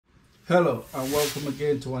Hello and welcome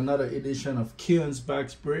again to another edition of Keon's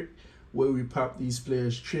Box Break, where we pop these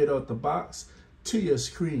players straight out the box to your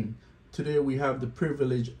screen. Today we have the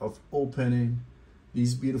privilege of opening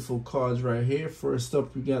these beautiful cards right here. First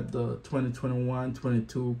up, we got the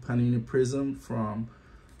 2021-22 Panini Prizm from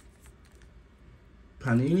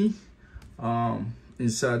Panini.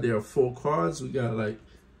 Inside there are 4 cards. We got like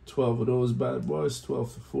 12 of those bad boys,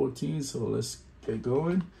 12 to 14. So let's get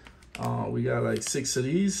going. We got like 6 of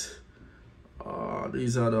these.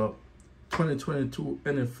 These are the 2022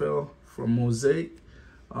 NFL from Mosaic.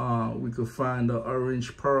 We could find the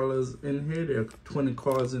orange parallels in here. There are 20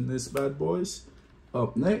 cards in this bad boys.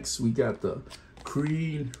 Up next, we got the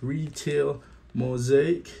green retail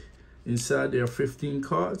Mosaic. Inside there are 15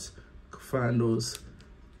 cards. You can find those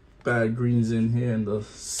bad greens in here and the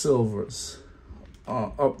silvers.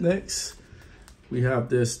 Up next, we have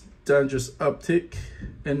this Donruss Optic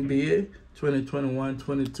NBA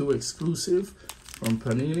 2021-22 exclusive from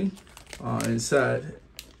Panini. Inside,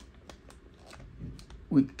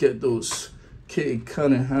 we get those K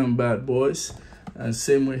Cunningham bad boys. And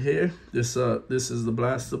same way here. This is the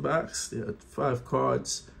blaster box. There are 5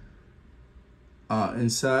 cards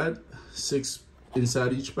inside, 6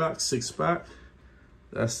 inside each box, 6 pack.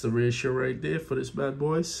 That's the ratio right there for this bad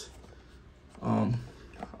boys.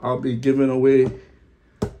 I'll be giving away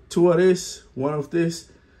 2 of this, 1 of this,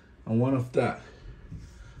 and 1 of that.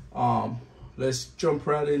 Let's jump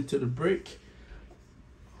right into the break.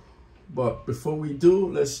 But before we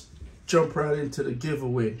do, let's jump right into the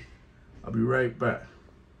giveaway. I'll be right back.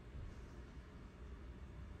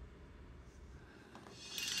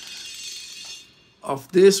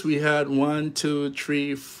 Of this, we had 1, 2,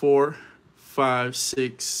 3, 4, 5,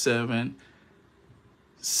 6, 7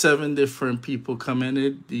 different people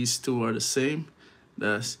commented. These 2 are the same.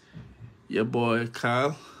 That's your boy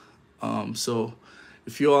Kyle. So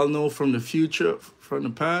if you all know from the future, from the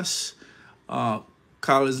past,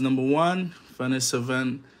 Kyle is number 1, Vanessa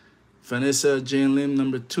Jane Lim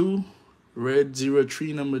number 2, Red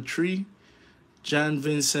 03 number 3, Jan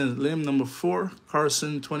Vincent Lim number 4,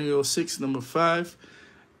 Carson 2006 number 5,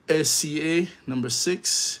 SCA number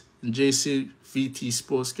 6, and JC VT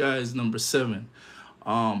Sports Guys number 7.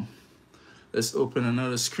 Let's open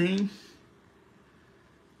another screen.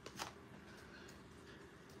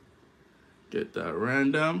 Get that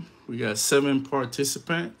random. We got 7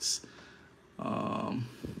 participants.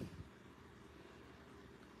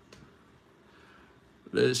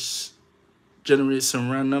 Let's generate some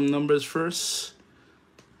random numbers first.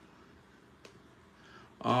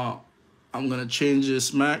 I'm gonna change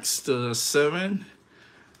this max to 7.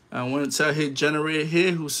 And once I hit generate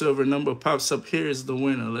here, whosoever number pops up here is the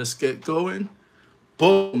winner. Let's get going.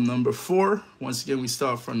 Boom, number 4. Once again, we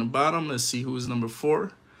start from the bottom. Let's see who's number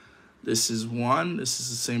 4. This is 1. This is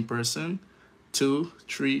the same person. 2,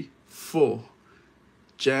 3, 4.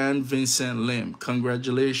 Jan Vincent Lim.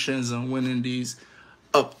 Congratulations on winning these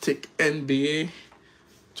Optic NBA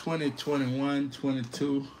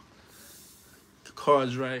 2021-22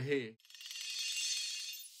 cards right here.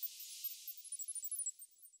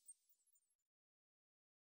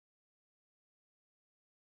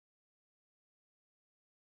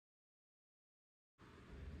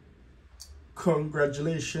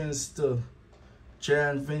 Congratulations to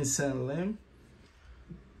Jan Vincent Lim.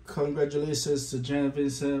 Congratulations to Jan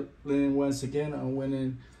Vincent Lim once again on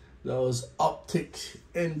winning those Optic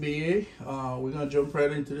NBA. We're gonna jump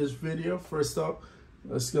right into this video. First up,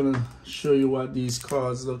 let's gonna show you what these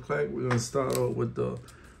cards look like. We're gonna start out with the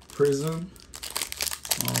Prizm.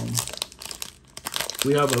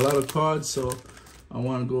 We have a lot of cards, so I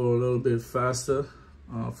want to go a little bit faster.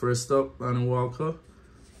 First up, Lonnie Walker,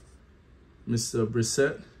 Mr.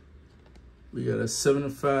 Brissett. We got a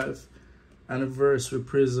 75 anniversary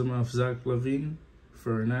Prizm of Zach LaVine.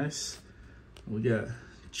 Very nice. We got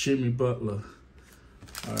Jimmy Butler.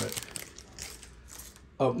 All right.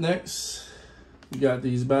 Up next, we got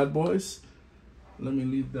these bad boys. Let me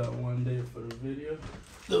leave that one there for the video.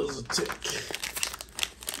 Those are tick.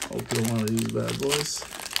 Open one of these bad boys.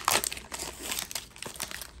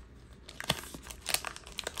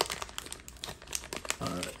 All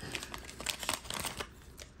right.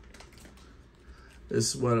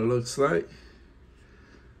 This is what it looks like.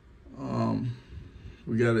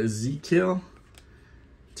 We got Ezekiel,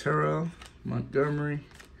 Terrell, Montgomery,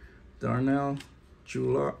 Darnell,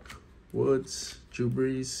 Drew Lock, Woods, Drew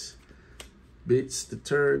Brees, Bates the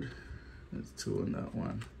third. There's 2 on that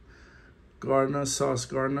one. Gardner, Sauce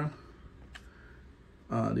Gardner.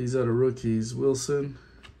 These are the rookies: Wilson,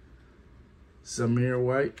 Zamir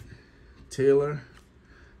White, Taylor,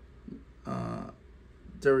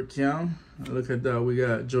 Keon. Look at that. We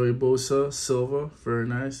got Joey Bosa, silver. Very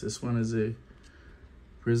nice. This one is a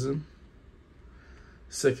Prizm.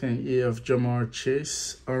 Second year of Jamar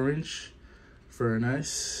Chase, orange. Very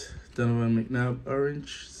nice. Donovan McNabb,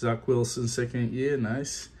 orange. Zach Wilson, second year.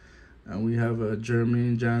 Nice. And we have a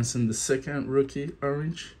Jermaine Johnson, the second rookie,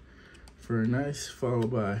 orange. Very nice.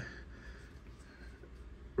 Followed by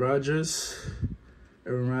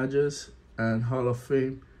Aaron Rodgers, and Hall of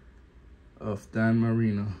Fame of Dan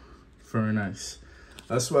Marino. Very nice.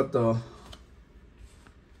 That's what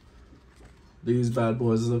these bad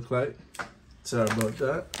boys look like. Sorry about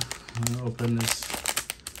that. I'm gonna open this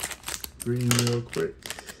green real quick.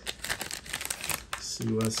 See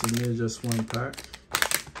what's in here. Just one pack. I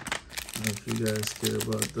don't know if you guys care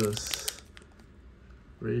about this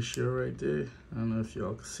ratio right there. I don't know if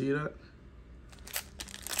y'all can see that.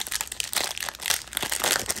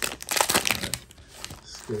 Alright,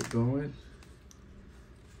 let's get going.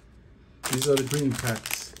 These are the green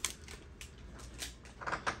packs.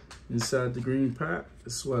 Inside the green pack,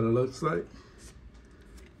 this is what it looks like.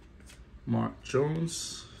 Mark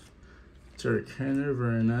Jones, Derrick Henry,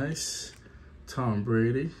 very nice. Tom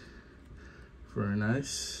Brady, very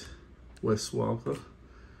nice. Wes Walker.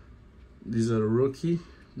 These are the rookie,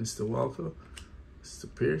 Mr. Walker, Mr.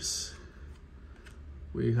 Pierce.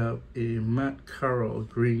 We have a Matt Carroll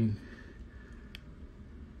green.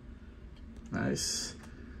 Nice.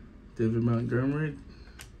 David Montgomery.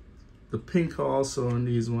 The pink are also on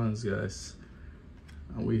these ones, guys.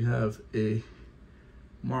 And we have a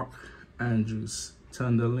Mark Andrews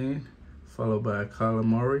Thunder Lane, followed by a Kyler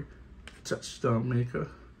Murray, touchdown maker,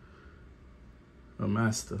 a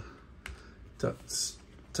master,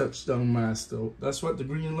 touchdown master. That's what the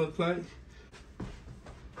green look like.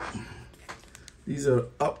 These are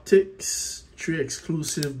Optics, Trae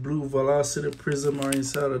exclusive blue velocity Prizm are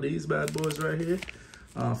inside of these bad boys right here.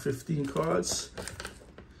 15 cards.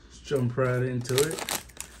 Let's jump right into it.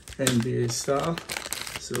 NBA style.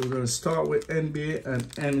 So we're going to start with NBA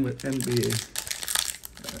and end with NBA.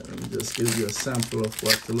 Let me just give you a sample of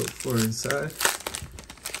what to look for inside.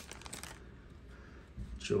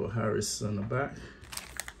 Joe Harris on the back.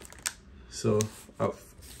 So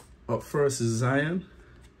up first is Zion,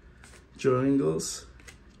 Joe Ingles,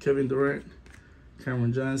 Kevin Durant,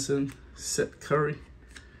 Cameron Johnson, Seth Curry,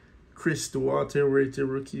 Chris Duarte, rated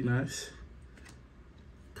rookie, nice.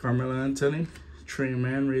 Carmelo Anthony, Trae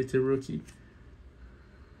Man, rated rookie.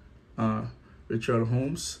 Richard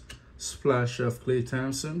Holmes, splash of Klay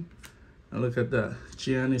Thompson. And look at that,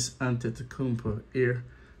 Giannis Antetokounmpo, air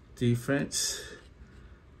defense.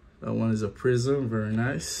 That one is a Prizm, very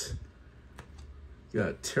nice.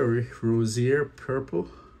 Got Terry Rozier, purple.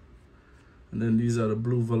 And then these are the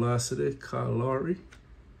blue velocity, Kyle Lowry,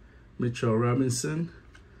 Mitchell Robinson,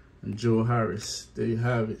 and Joe Harris. There you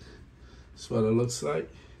have it. That's what it looks like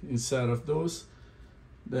inside of those.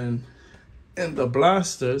 Then in the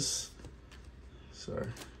blasters, sorry,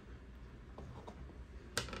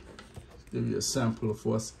 give you a sample of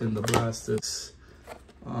what's in the blasters.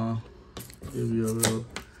 Give you a little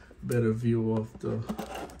better view of the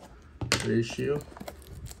ratio.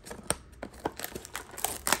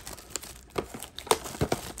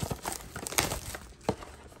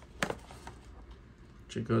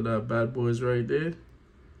 Check out that bad boys right there.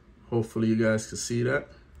 Hopefully you guys can see that.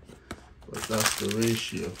 But that's the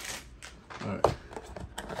ratio. Alright.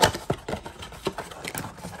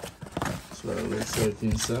 That's what it looks like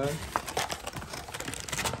inside.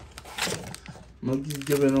 I'm gonna be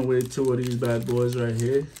giving away 2 of these bad boys right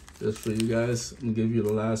here. Just for you guys. I'm gonna give you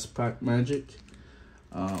the last pack magic.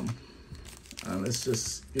 And let's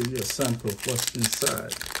just give you a sample of what's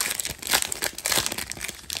inside.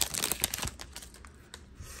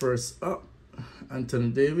 First up, Anthony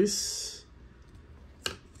Davis,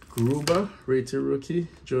 Gruber, rated rookie,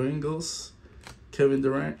 Joe Ingles, Kevin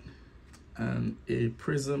Durant, and a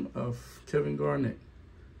Prizm of Kevin Garnett.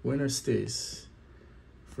 Winner stays.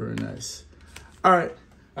 Very nice. All right,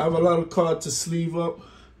 I have a lot of cards to sleeve up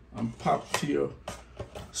and pop to your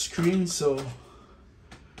screen, so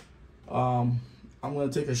I'm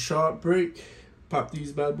gonna take a short break, pop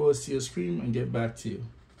these bad boys to your screen, and get back to you.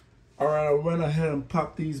 Alright, I went ahead and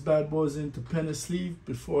popped these bad boys into penny sleeve.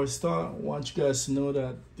 Before I start, I want you guys to know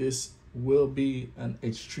that this will be an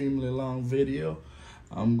extremely long video.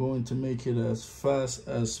 I'm going to make it as fast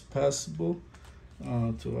as possible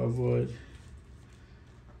to avoid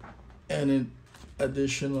any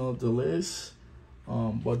additional delays.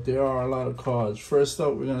 But there are a lot of cards. First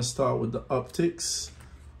up, we're going to start with the Optics.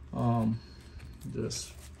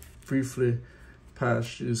 Just briefly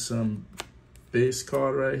pass you some base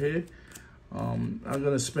card right here. I'm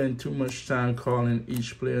gonna spend too much time calling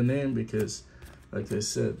each player name because, like I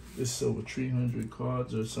said, this is over 300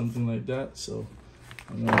 cards or something like that. So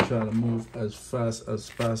I'm gonna try to move as fast as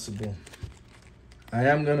possible. I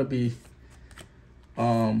am gonna be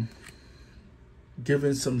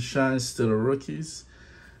giving some shines to the rookies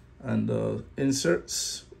and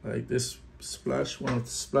inserts like this splash, one of the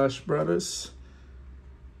Splash Brothers.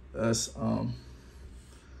 That's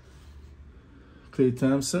Klay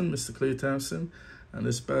Thompson, Mr. Klay Thompson. And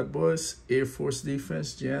this bad boys, Air Force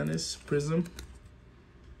Defense, Giannis, Prizm.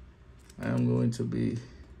 I am going to be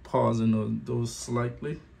pausing on those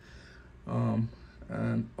slightly.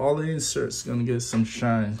 And all the inserts gonna get some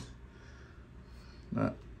shine.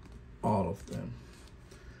 Not all of them.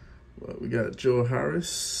 But we got Joe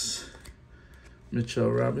Harris,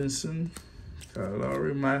 Mitchell Robinson, Kyle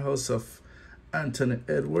Lowry, My House of Anthony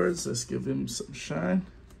Edwards. Let's give him some shine.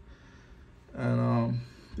 And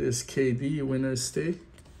there's KD, Winner's Stay.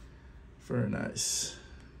 Very nice.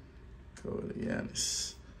 Go to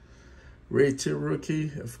Giannis. Rated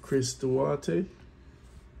rookie of Chris Duarte.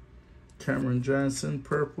 Cameron Johnson,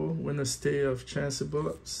 purple. Winner's Stay of Chaancey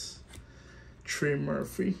Billups. Trae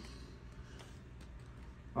Murphy.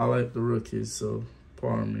 I like the rookies, so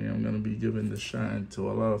pardon me. I'm going to be giving the shine to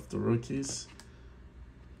a lot of the rookies.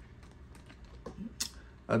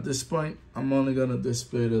 At this point, I'm only going to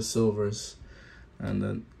display the silvers and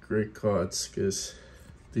the great cards because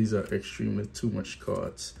these are extremely too much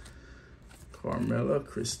cards. Carmelo,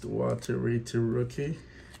 Chris Duarte, rated rookie.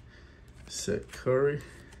 Seth Curry.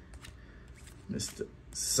 Mr.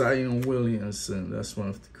 Zion Williamson, that's one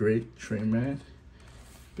of the great. Trae Man,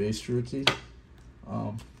 base rookie.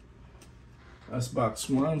 That's box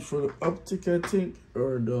one for the Optic, I think,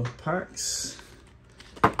 or the packs.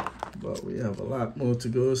 But we have a lot more to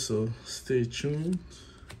go, so stay tuned.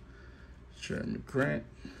 Jeremy Grant,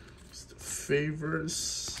 Mr.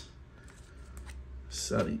 Favors,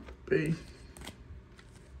 Sadie Bay,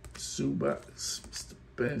 Zubac, Mr.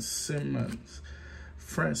 Ben Simmons,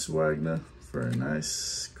 Franz Wagner, very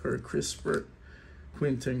nice. Kurt Crispert,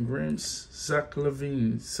 Quentin Grimes, Zach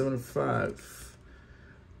LaVine, 75.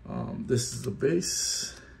 This is the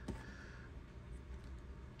base.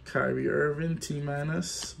 Kyrie Irving, T-, Winner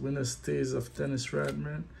Stays of Dennis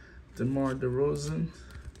Rodman, DeMar DeRozan,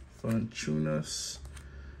 Valanciunas,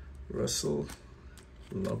 Russell,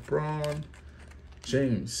 LeBron,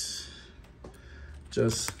 James.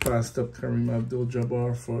 Just passed up Kareem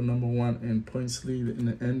Abdul-Jabbar for #1 in points lead in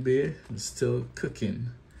the NBA. He's still cooking,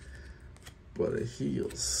 but it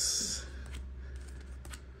heals.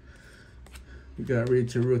 We got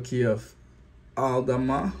rated rookie of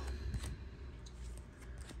Aldama.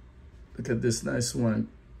 Look at this nice one.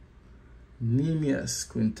 Nemias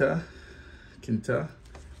Quinta.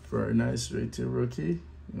 Very nice rated rookie.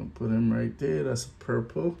 I'm gonna put him right there. That's a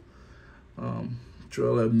purple.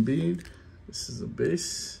 Joel Embed. This is a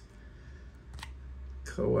base.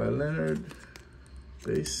 Kawhi Leonard.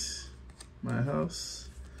 Base. My House.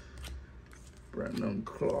 Brandon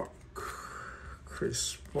Clark.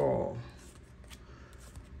 Chris Paul.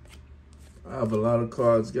 I have a lot of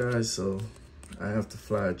cards, guys, so I have to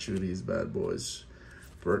fly through these bad boys.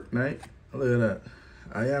 Burke Knight, look at that.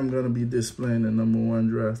 I am going to be displaying the #1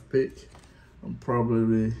 draft pick. I'm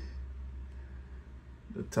probably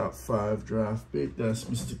the top 5 draft pick. That's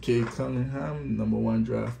Mr. K. Cunningham, #1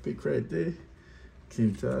 draft pick right there.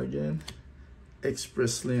 Quinta again.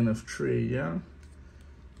 Express Lane of Trae Young.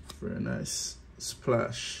 Very nice.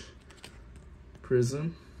 Splash.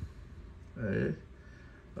 Prizm. Hey.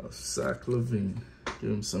 Of Zach LaVine. Give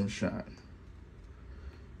him some shine.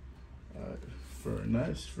 Alright, very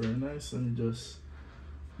nice, very nice. Let me just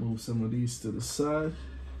move some of these to the side.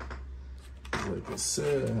 Like I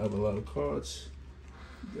said, I have a lot of cards.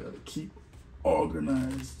 You gotta keep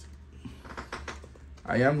organized.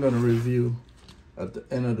 I am gonna review at the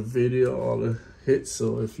end of the video all the hits,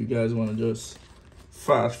 so if you guys want to just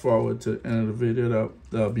fast forward to the end of the video,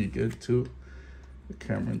 that'll be good too.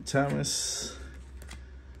 Cameron Thomas.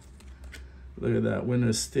 Look at that.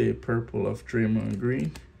 Winner Stay purple of Draymond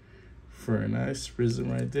Green. Very nice.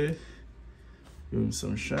 Prizm right there. Give him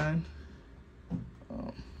some shine.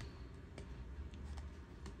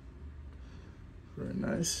 Very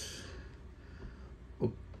nice.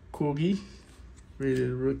 Okogie.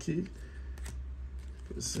 Rated rookie.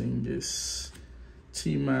 Porzingis.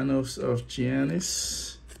 T-Manos of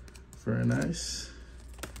Giannis. Very nice.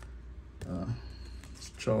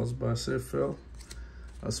 Charles Bassett.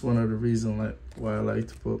 That's one of the reasons why I like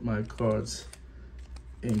to put my cards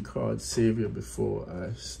in Card Savior before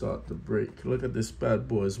I start the break. Look at this bad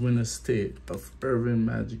boys. Winner State of Irving,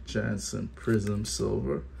 Magic Johnson, Prizm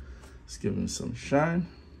Silver. Let's give him some shine.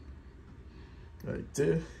 Right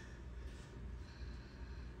there.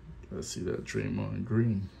 Let's see that Draymond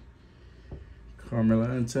green. Carmelo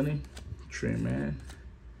Anthony, Trae Man.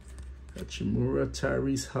 Hachimura,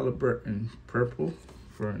 Tyrese, Haliburton, purple.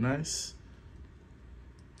 Very nice.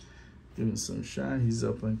 Give him some shine. He's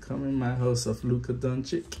up and coming. My house of Luka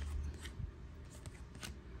Doncic.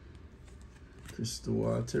 Crystal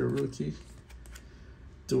Water rookie.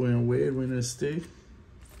 Dwayne Wade, Wednesday.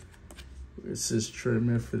 It says Trae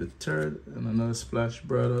Man for the third. And another splash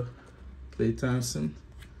brother, Klay Thompson.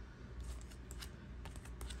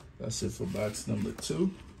 That's it for box number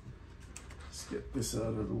 2. Let's get this out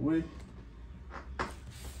of the way.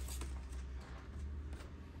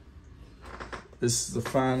 This is the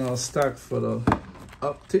final stock for the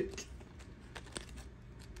Optic.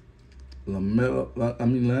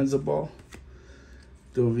 Lanza Ball.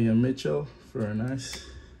 Donovan Mitchell, very nice.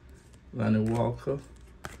 Lonnie Walker.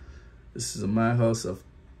 This is a My House of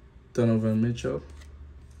Donovan Mitchell.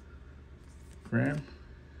 Graham.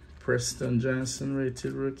 Preston Johnson,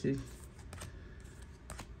 rated rookie.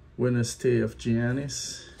 Wednesday of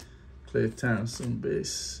Giannis. Klay Thompson,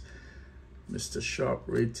 base. Mr. Sharp,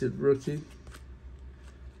 rated rookie.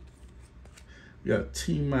 We got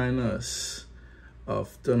T-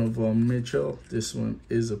 of Donovan Mitchell. This one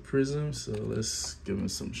is a Prizm, so let's give him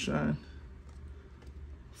some shine.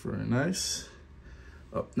 Very nice.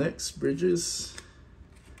 Up next, Bridges.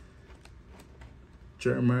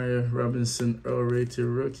 Jeremiah Robinson, Earl, rated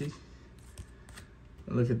rookie.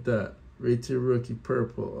 And look at that, rated rookie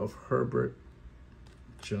purple of Herbert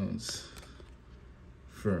Jones.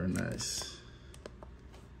 Very nice.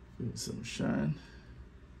 Give him some shine.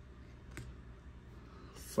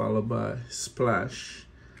 Followed by Splash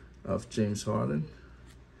of James Harden.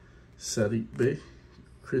 Sadiq Bey,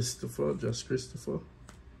 Christopher, just Christopher.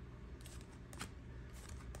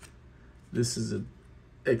 This is an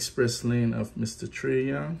Express Lane of Mr. Trae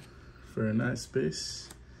Young. Very nice base.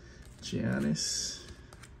 Giannis.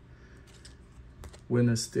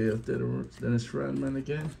 Wednesday of Dennis Rodman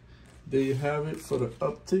again. There you have it for the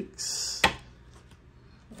Optics.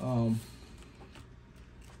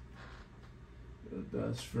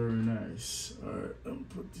 That's very nice. All right, I'm gonna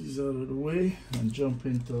put these out of the way and jump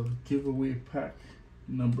into giveaway pack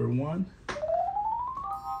number 1.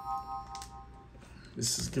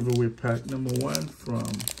 This is giveaway pack number 1 from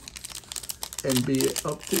NBA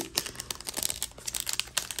Optic.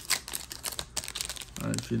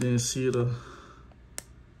 If you didn't see the,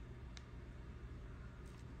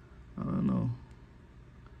 I don't know.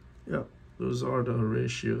 Yep, those are the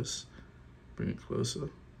ratios. Bring it closer.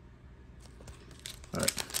 All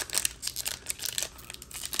right.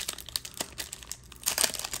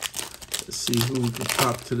 Let's see who can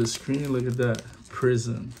pop to the screen. Look at that.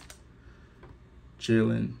 Prizm.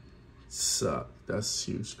 Jalen Suck. That's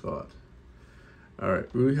a huge card. All right.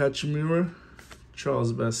 Rui Hachimura.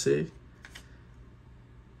 Charles Bassett.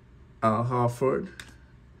 Al Horford.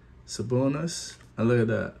 Sabonis. And look at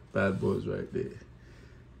that. Bad boys right there.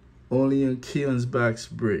 Only in Keon's backs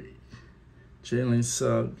break. Jalen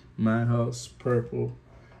Sugg, My House, purple,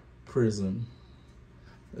 Prizm.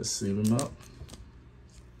 Let's see them up.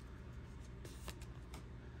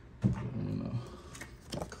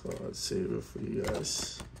 Card saver for you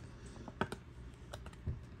guys.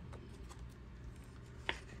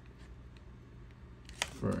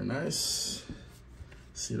 Very nice.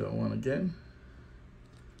 See that one again.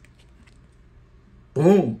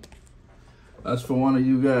 Boom. That's for one of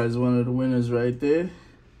you guys, one of the winners right there.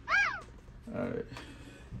 All right,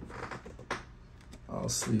 I'll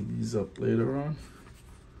sleeve these up later on.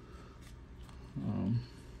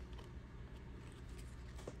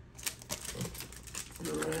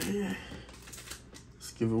 Right here.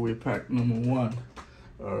 Let's give away pack number 1.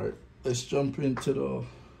 All right, let's jump into the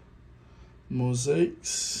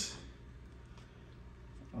mosaics.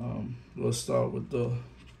 We'll start with the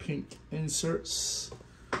pink inserts.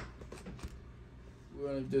 We're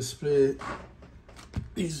gonna display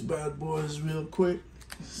these bad boys real quick.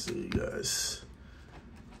 See you guys.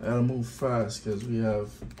 I gotta move fast because we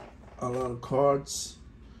have a lot of cards.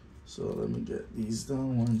 So let me get these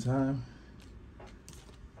done one time.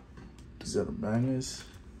 These are the bangers.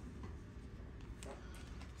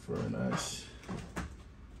 Very nice.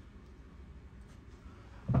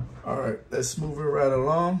 All right, let's move it right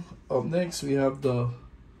along. Up next, we have the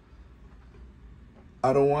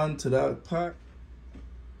other one to that pack.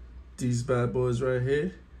 These bad boys right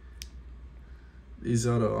here. These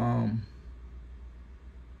are the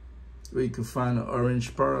where you can find the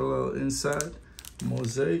orange parallel inside.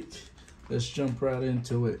 Mosaic. Let's jump right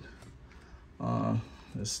into it.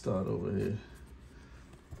 Let's start over here.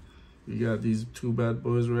 We got these two bad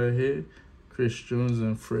boys right here, Chris Jones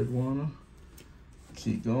and Fred Warner.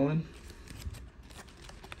 Keep going.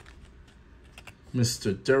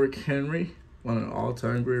 Mr. Derrick Henry, one of the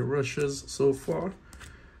all-time great rushers so far.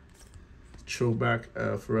 Throwback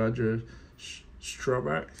for Roger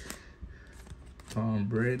Staubach. Tom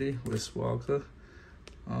Brady, Wes Walker.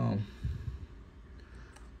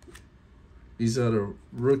 These are the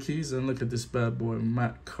rookies, and look at this bad boy,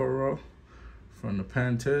 Matt Corral from the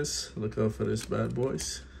Panthers. Look out for this bad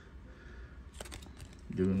boys.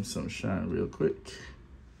 Give him some shine real quick.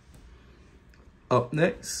 Up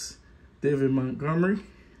next, David Montgomery.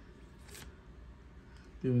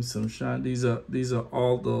 Give him some shine. These are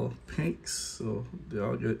all the pinks, so they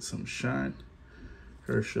all get some shine.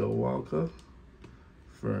 Herschel Walker,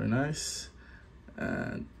 very nice.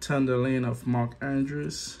 And Thunder Lane of Mark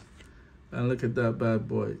Andrews. And look at that bad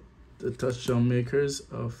boy, the touchdown makers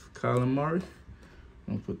of Kyler Murray.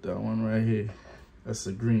 I'm gonna put that one right here. That's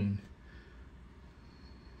a green.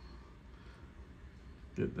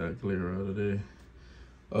 Get that glare out of there.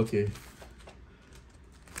 Okay.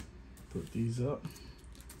 Put these up.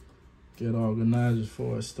 Get organized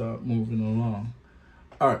before I start moving along.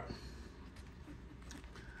 All right.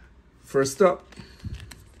 First up,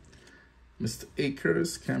 Mr.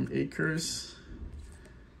 Akers, Cam Akers.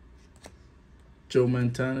 Joe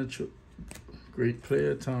Montana, great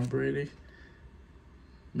player, Tom Brady.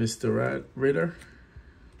 Mr. Ritter,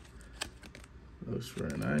 looks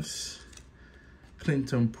very nice.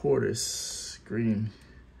 Clinton Portis, green.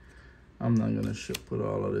 I'm not gonna put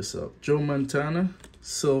all of this up. Joe Montana,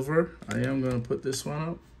 silver. I am gonna put this one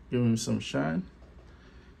up. Give him some shine.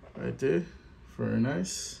 Right there, very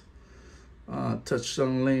nice.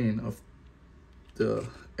 Touchdown lane of the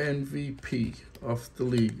MVP of the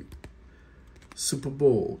league. Super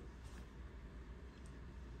Bowl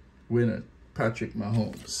winner, Patrick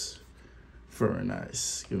Mahomes. Very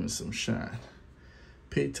nice. Give him some shine.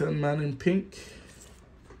 Peyton Manning pink.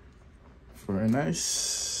 Very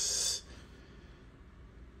nice.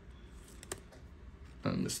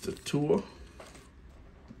 And Mr. Tua.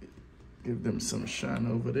 Give them some shine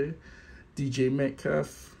over there. DJ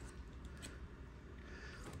Metcalf.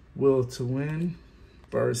 Will to win.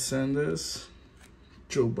 Barry Sanders.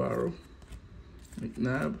 Joe Burrow.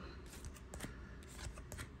 McNabb.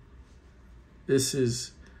 This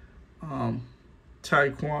is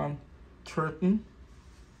Tyquan Turton.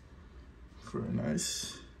 Very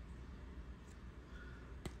nice.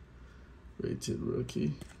 Rated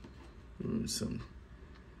rookie. Some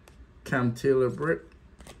Cam Taylor Britt.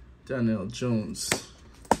 Daniel Jones.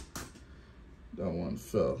 That one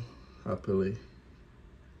fell happily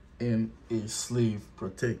in a sleeve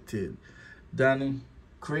protected. Danny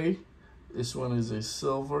Gray. This one is a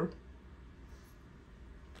silver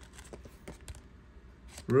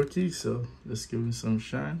rookie, so let's give him some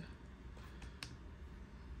shine.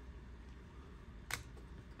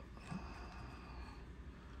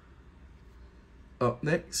 Up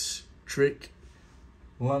next, Drake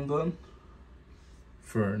London.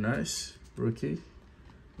 Very nice rookie.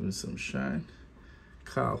 Give him some shine.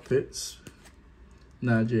 Kyle Pitts.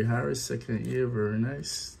 Najee Harris, second year, very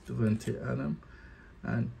nice. Devontae Adams.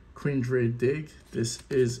 And Quindre Dig. This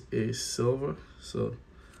is a silver, so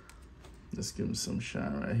let's give him some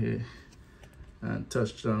shine right here. And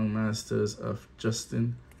touchdown masters of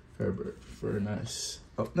Justin Herbert. Very nice.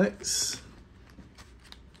 Up next,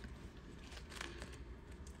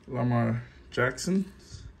 Lamar Jackson.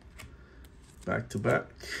 Back to back.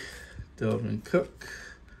 Delvin Cook.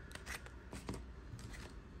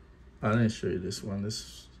 I didn't show you this one.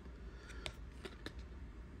 This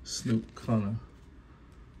Snoop Connor.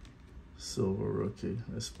 Silver rookie.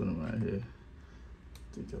 Let's put him right here.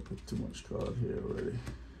 I think I put too much card here already.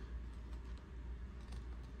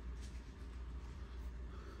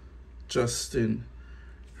 Justin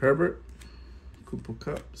Herbert. Cooper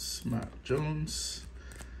Kupp. Matt Jones.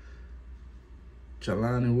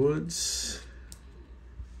 Jelani Woods.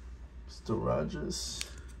 Mr. Rogers.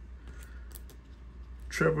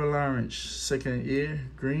 Trevor Lawrence, second year,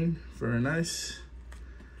 green, very nice.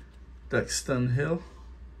 Daxton Hill.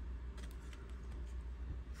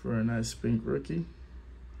 Very nice pink rookie.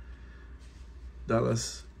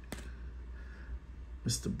 Dallas,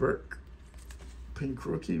 Mr. Burke, pink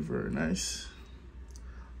rookie, very nice.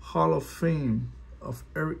 Hall of Fame of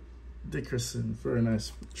Eric Dickerson, very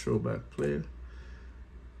nice throwback player.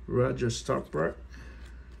 Roger Staubach,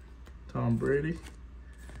 Tom Brady,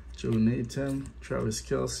 Joe Nathan, Travis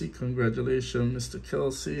Kelce. Congratulations, Mr.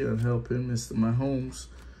 Kelce, and helping Mr. Mahomes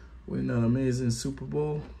win an amazing Super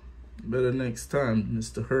Bowl. Better next time,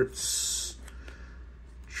 Mr. Hurts.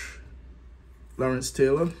 Lawrence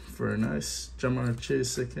Taylor, very nice. Jamar Chase,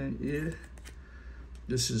 second year.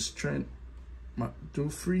 This is Trent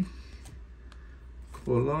McDuffie,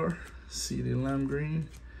 Kolar, CeeDee Lamb Green,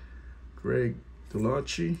 Greg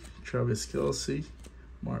Dulacci, Travis Kelce,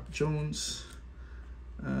 Mark Jones,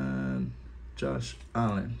 and Josh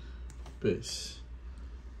Allen base.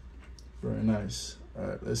 Very nice. All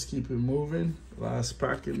right, let's keep it moving. Last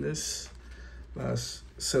pack in this, last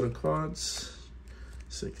set of cards.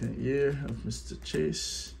 Second year of Mr.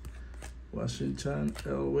 Chase, Washington,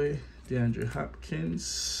 Elway, DeAndre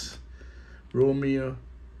Hopkins, Romeo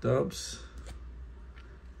Doubs,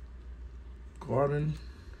 Gordon,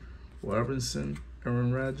 Robinson,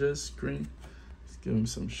 Aaron Rodgers, green. Let's give him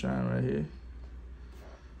some shine right here.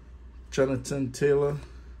 Jonathan Taylor,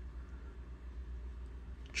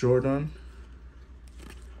 Jordan,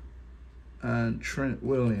 and Trent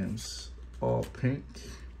Williams, all pink.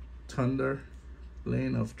 Thunder,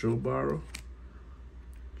 Lane of Joe Burrow,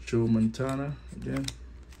 Joe Montana again,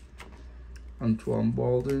 Antoine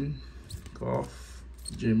Baldwin, Goff,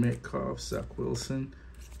 Jay Metcalf, Zach Wilson,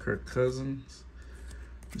 Kirk Cousins,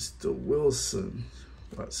 Mr. Wilson,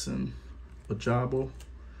 Watson, Ojabo,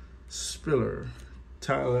 Spiller,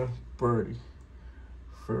 Tyler Birdie.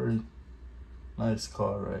 Very nice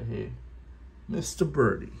card right here, Mr.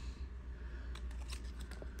 Birdie.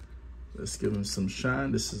 Let's give him some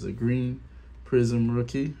shine. This is a green Prizm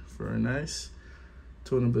rookie, very nice.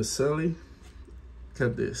 Tony Baselli,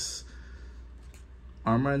 look at this.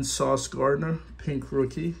 Armand Sauce Gardner, pink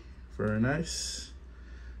rookie, very nice.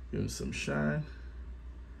 Give him some shine.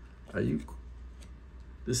 Ayuk.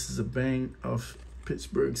 This is a bang of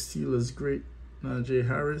Pittsburgh Steelers great Najee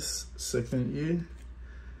Harris, second year.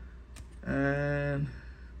 And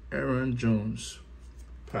Aaron Jones,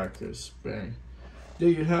 Packers, bang. There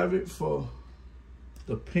you have it for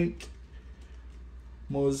the pink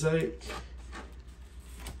Mosaic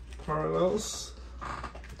parallels.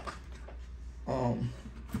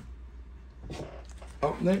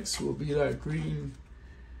 Up next will be that green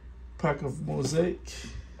pack of Mosaic.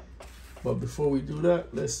 But before we do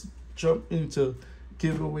that, let's jump into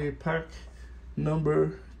giveaway pack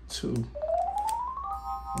number 2.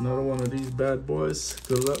 Another one of these bad boys.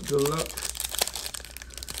 Good luck, good luck.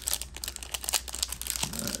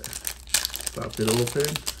 All right. Pop it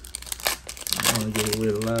open. I want to give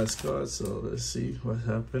away the last card, so let's see what's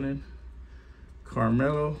happening.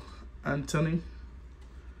 Carmelo Anthony,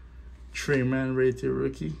 Trae Man rated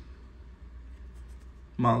rookie,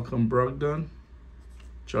 Malcolm Brogdon,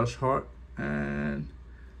 Josh Hart, and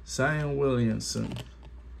Zion Williamson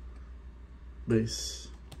base.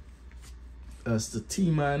 That's the T-.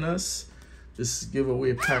 This is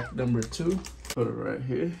giveaway pack number 2. Put it right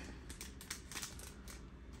here.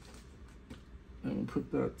 Let me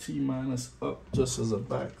put that T- up just as a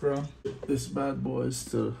background. This bad boy is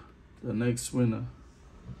to the next winner.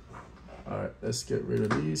 All right, let's get rid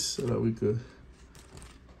of these so that we could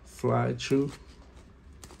fly through.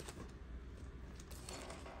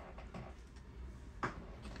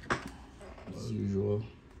 As usual.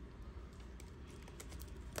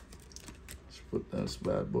 Let's put those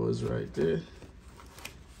bad boys right there.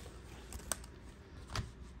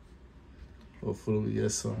 Hopefully we get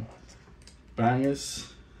some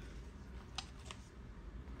bangers.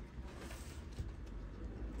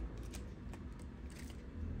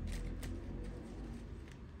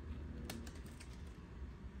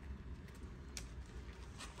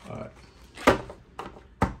 All right.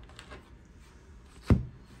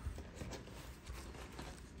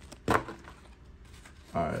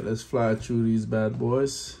 All right, let's fly through these bad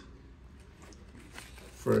boys.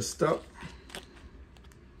 First up,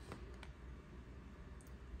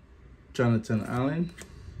 Jonathan Allen,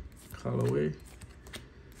 Callaway.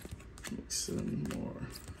 Mix some more.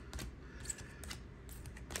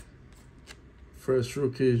 First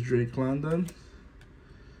rookie is Drake London.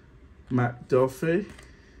 Matt Duffy.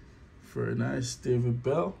 Very nice. David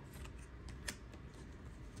Bell.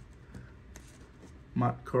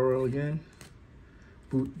 Matt Corral again.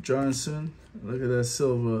 Boot Johnson. Look at that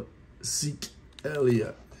silver. Zeke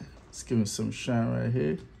Elliott. Let's give him some shine right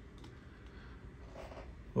here.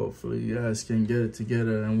 Hopefully you guys can get it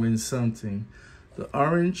together and win something. The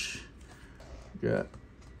orange, got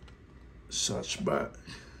Shotchback,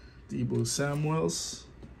 Debo Samuels,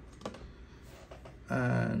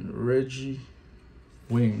 and Reggie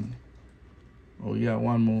Wing. Oh, we got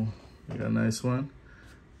one more. We got a nice one.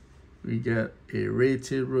 We got a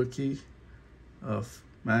rated rookie of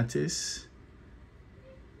Mattis.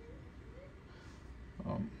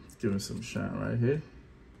 Give him some shine right here.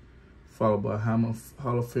 Followed by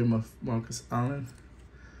Hall of Famer Marcus Allen.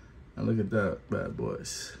 And look at that, bad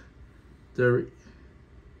boys. Derek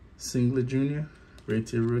Singler Jr.,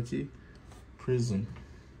 rated rookie, Prizm.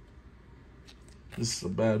 This is a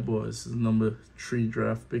bad boy. This is number 3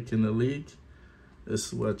 draft pick in the league. This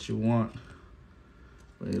is what you want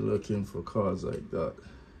when you're looking for cards like that.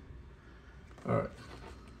 All right.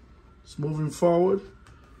 So moving forward,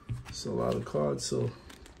 it's a lot of cards, so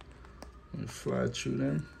let me fly through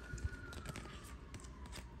them.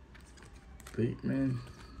 Bateman,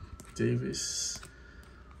 Davis.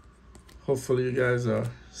 Hopefully you guys are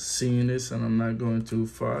seeing this and I'm not going too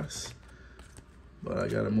fast, but I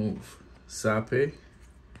gotta move. Sape,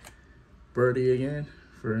 Birdie again,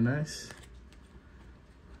 very nice.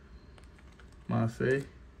 Mafe,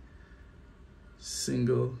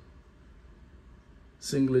 Singler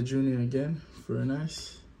Jr. again, very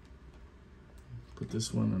nice. Put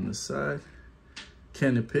this one on the side.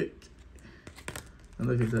 Kenny Pick, and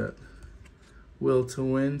look at that. Will to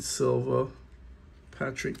win, Silver,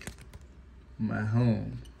 Patrick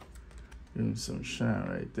Mahone. Give him some shine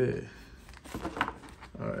right there.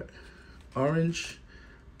 All right. Orange,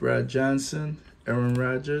 Brad Johnson, Aaron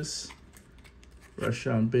Rodgers,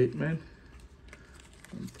 Rashawn Bateman.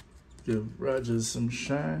 Give Rodgers some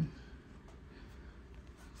shine.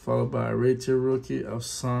 Followed by a rated rookie of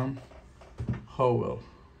Sam Howell.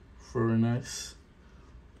 Very nice.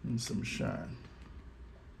 And some shine.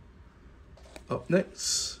 Up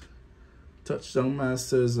next, Touchdown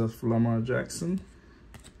Masters of Lamar Jackson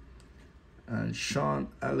and Sean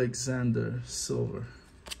Alexander Silver.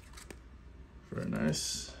 Very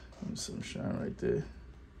nice. And some shine right there.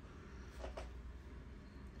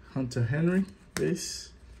 Hunter Henry, base.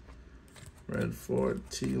 Redford,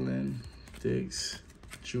 Thielen, Diggs,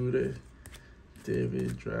 Judah,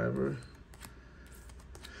 David, Driver.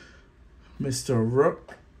 Mr.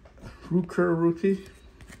 Rooker rookie,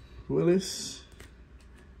 Willis,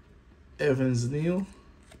 Evans Neal,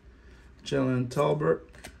 Jalen Talbert,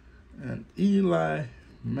 and Eli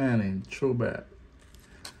Manning, throwback.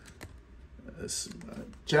 That's my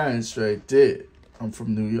Giants right there. I'm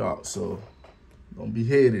from New York, so don't be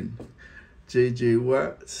hating. J.J.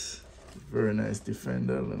 Watts, very nice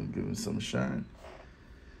defender. Let me give him some shine.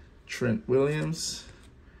 Trent Williams,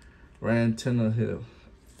 Ryan Tannehill,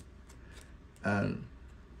 and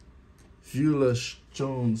Vilas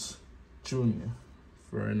Jones Jr.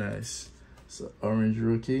 Very nice. It's an orange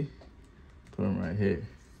rookie. Put him right here.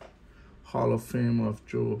 Hall of Fame of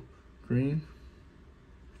Joe Green.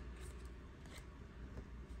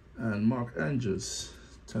 And Mark Andrews,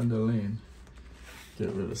 Tender Lane.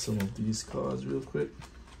 Get rid of some of these cards real quick.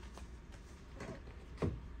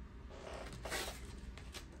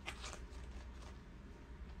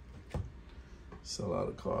 It's a lot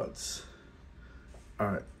of cards. All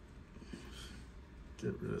right.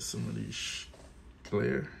 Get rid of some of these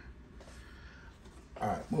clear. All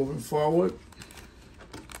right, moving forward.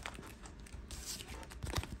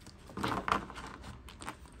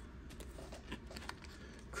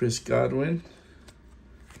 Chris Godwin,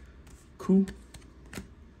 Koo,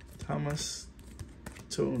 Thomas,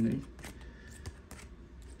 Tony,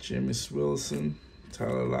 Jameis Wilson,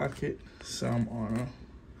 Tyler Lockett, Sam Arnold,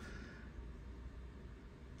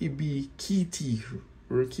 Ibi Kiti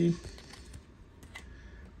rookie,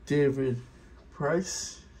 David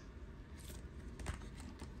Price,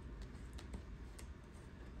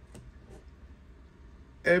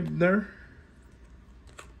 Ebner,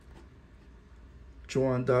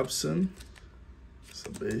 Joan Dobson, it's a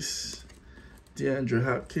base. DeAndre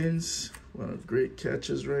Hopkins, one of the great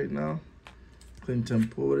catches right now. Clinton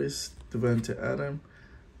Portis, Devontae Adams,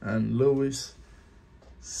 and Louis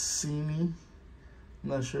Cini. I'm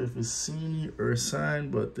not sure if it's Cini or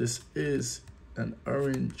signed, but this is an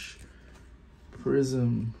orange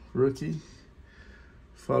Prizm rookie.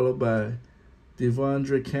 Followed by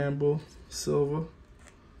Devondre Campbell, silver.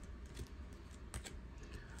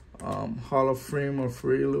 Hall of Fame of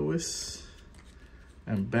Ray Lewis,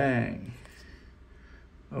 and bang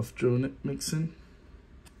of Joe Mixon,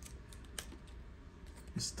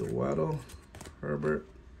 Mr. Waddle, Herbert,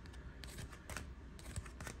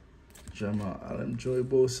 Jamal Allen, Joy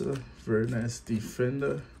Bosa, very nice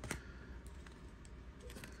defender,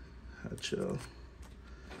 Hatchell,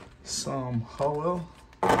 Sam Howell,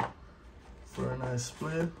 very nice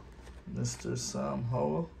player, Mr. Sam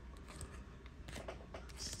Howell.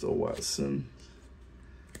 Still Watson,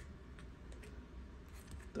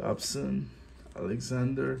 Dobson,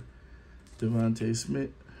 Alexander, Devontae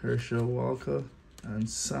Smith, Herschel Walker, and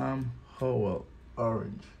Sam Howell,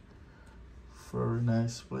 orange. Very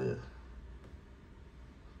nice player.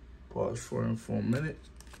 Pause for him for a minute.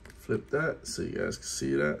 Flip that so you guys can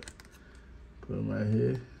see that. Put him right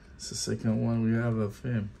here. It's the second one we have of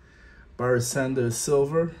him. Barry Sanders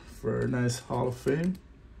silver for a nice Hall of Fame.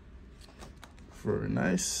 Very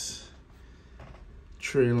nice.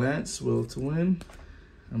 Trey Lance, will to win.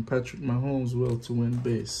 And Patrick Mahomes, will to win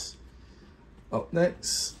base. Up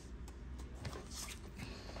next,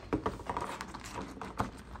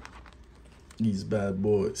 these bad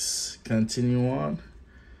boys. Continue on.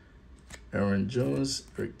 Aaron Jones,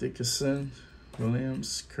 Eric Dickerson,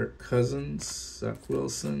 Williams, Kirk Cousins, Zach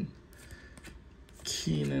Wilson,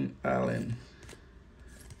 Keenan Allen,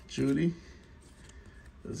 Judy.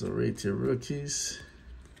 Those are rated rookies.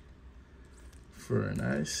 Very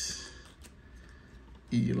nice.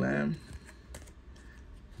 Elam,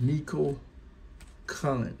 Nico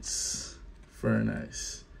Collins. Very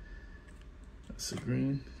nice. That's a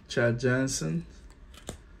green. Chad Johnson,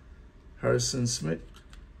 Harrison Smith,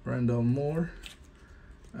 Randall Moore,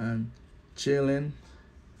 and Jalen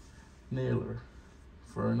Naylor.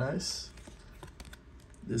 Very nice.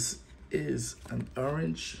 This is an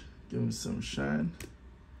orange. Give me some shine.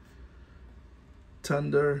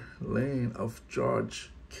 Thunder Lane of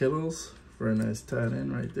George Kittles. Very nice tight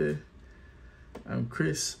end right there. And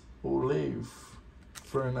Chris Olave.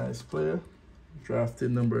 Very nice player.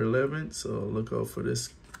 Drafted number 11. So look out for this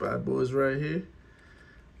bad boys right here.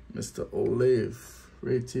 Mr. Olave.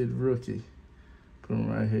 Rated rookie. Put him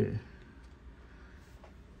right here.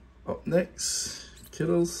 Up next,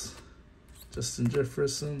 Kittles, Justin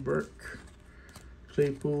Jefferson, Burke,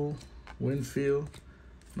 Claypool, Winfield,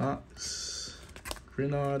 Knox,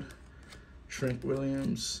 Grenard, Trent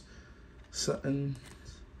Williams, Sutton,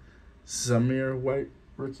 Zamir White,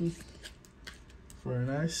 rookie. Very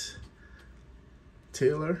nice.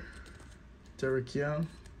 Taylor, Derek Young,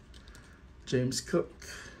 James Cook,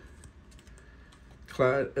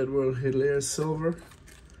 Clyde Edward-Hilaire silver,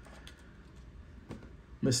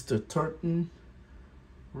 Mr. Turton,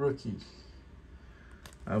 rookie.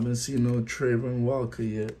 I haven't seen no Trayvon Walker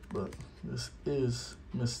yet, but this is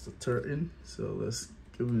Mr. Turton, so let's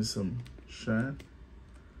give him some shine.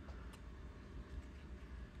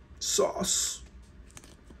 Sauce.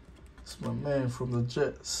 It's my man from the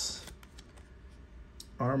Jets.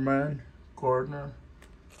 Armand Gardner.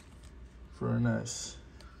 Very nice.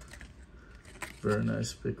 Very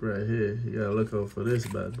nice pick right here. You gotta look out for this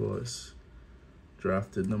bad boys.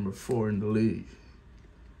 Drafted number 4 in the league.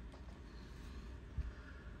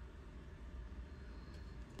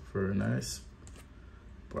 Very nice.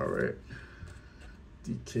 Barrett,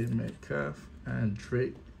 DK Metcalf, and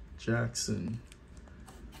Drake Jackson.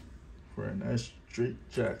 Very nice, Drake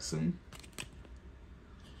Jackson.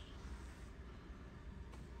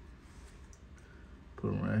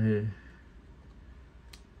 Put him right here.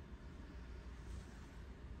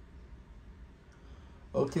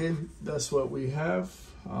 Okay, that's what we have.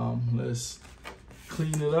 Let's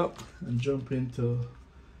clean it up and jump into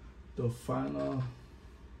the final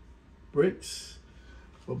breaks.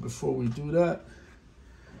 But before we do that,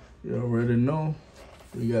 you already know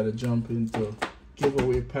we gotta jump into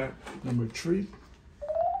giveaway pack number 3.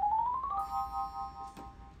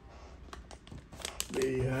 There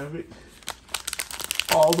you have it.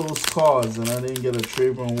 All those cards, and I didn't get a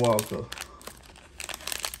Trayvon Walker.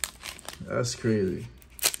 That's crazy.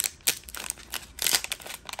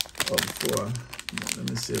 Oh, before let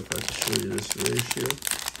me see if I can show you this ratio.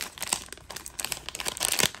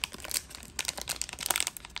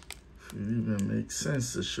 If it even makes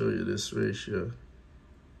sense to show you this ratio.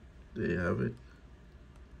 There you have it.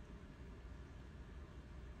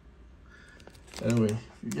 Anyway,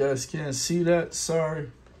 if you guys can't see that, sorry.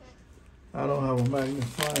 I don't have a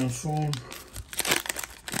magnifying phone.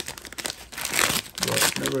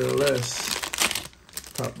 But nevertheless,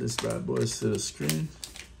 pop this bad boy to the screen.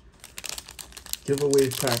 Giveaway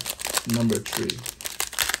pack number 3.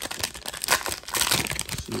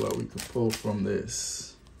 See what we can pull from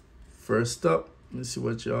this. First up, let's see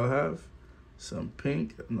what y'all have. Some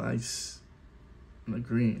pink, a nice, and a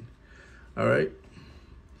green. All right.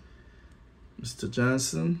 Mr.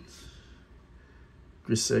 Johnson,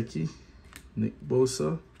 Grisecki, Nick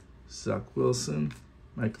Bosa, Zach Wilson,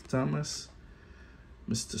 Michael Thomas,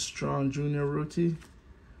 Mr. Strong Jr. rookie,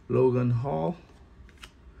 Logan Hall,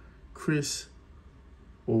 Chris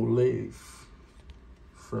Olave.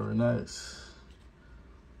 Very nice.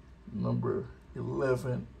 Number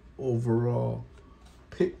 11 overall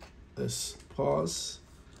pick. Let's pause.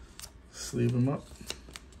 Sleeve him up.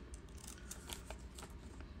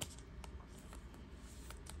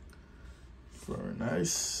 Very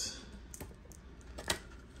nice.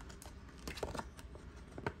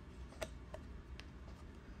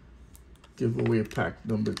 Giveaway pack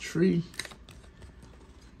number 3.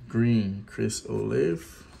 Green, Chris Olave.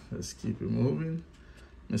 Let's keep it moving.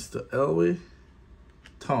 Mr. Elway.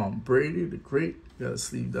 Tom Brady, the great. Gotta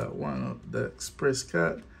sleeve that one up. The Express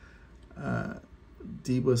Card.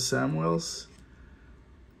 Debo Samuels.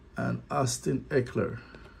 And Austin Eckler.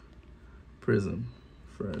 Prizm.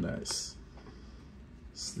 Very nice.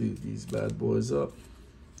 Sleeve these bad boys up.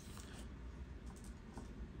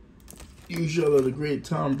 Usually the great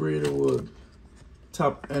Tom Brady would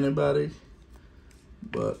top anybody.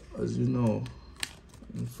 But as you know,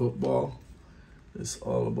 in football, it's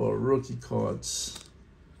all about rookie cards.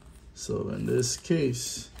 So in this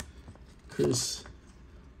case, Chris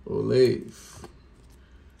Olave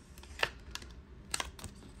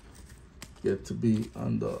get to be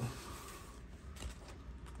on the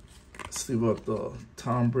sleeve up the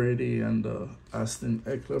Tom Brady and the Austin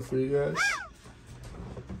Eckler for you guys.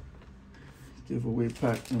 Giveaway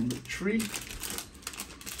pack number 3.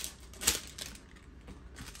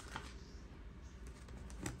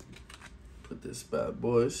 Put this bad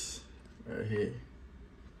boys right here.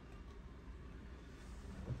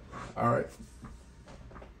 All right,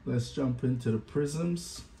 let's jump into the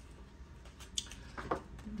Prizms.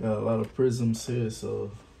 Got a lot of Prizms here,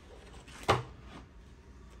 so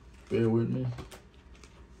bear with me.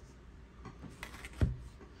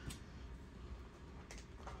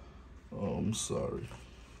 Oh, I'm sorry.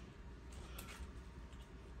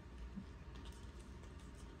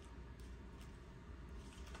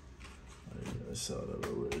 I saw that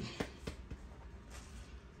already.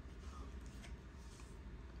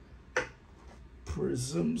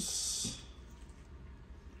 Prizms.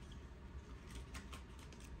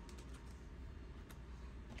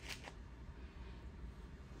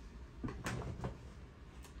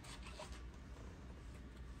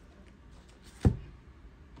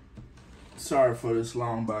 Sorry for this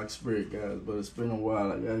long box break, guys, but it's been a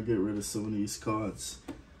while. I gotta get rid of some of these cards.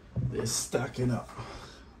 They're stacking up.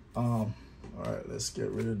 All right, let's get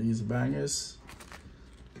rid of these bangers.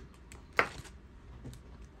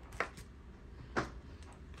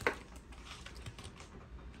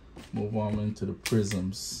 Move on into the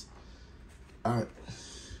Prizms. All right,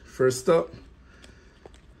 first up,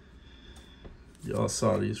 y'all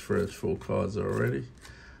saw these first 4 cards already.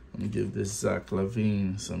 I'm gonna give this Zach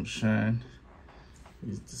LaVine some shine.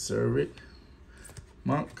 He deserve it.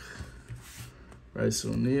 Monk, Bryce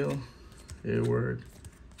O'Neal, Hayward,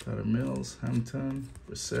 Tyler Mills, Hampton,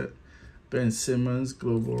 Brissett, Ben Simmons,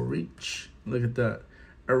 Global Reach. Look at that.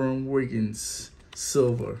 Aaron Wiggins,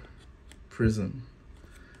 Silver, Prizm.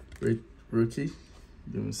 Great rookie.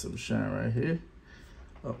 Give me some shine right here.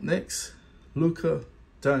 Up next, Luka,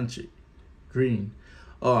 Doncic, Green.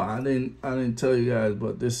 Oh, I didn't tell you guys,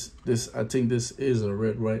 but this I think this is a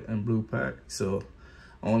red, white, and blue pack. So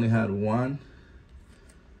I only had 1.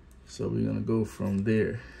 So we're gonna go from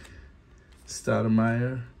there.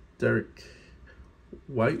 Stoudemire, Derek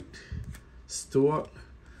White, Stewart,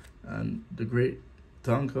 and the great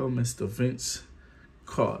Dunker, Mr. Vince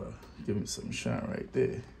Carter. Give me some shine right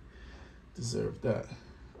there. Deserve that.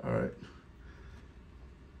 All right.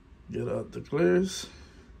 Get out the clears.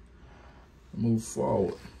 Move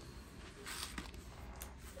forward.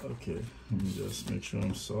 Okay, let me just make sure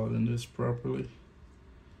I'm sorting this properly.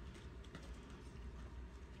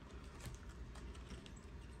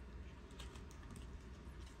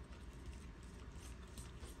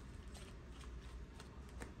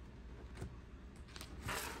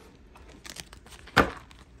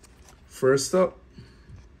 First up,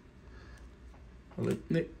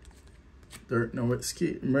 Nick, Dirk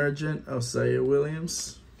Nowitzki, Emergent of Zaire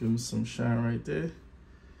Williams. Give him some shine right there.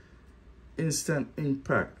 Instant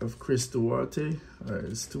Impact of Chris Duarte. All right,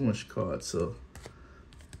 it's too much cards, so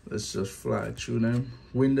let's just fly through them.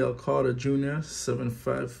 Wendell Carter Jr.,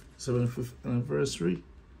 75th anniversary.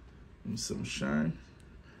 Give him some shine.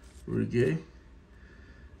 Rudy Gay.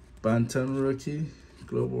 Bantam rookie,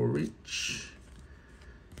 Global Reach.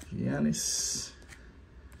 Giannis.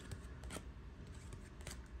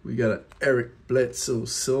 We got an Eric Bledsoe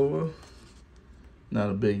Silver. Not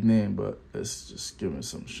a big name, but let's just give him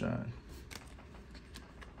some shine.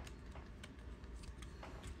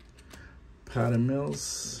 Patty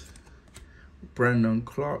Mills. Brandon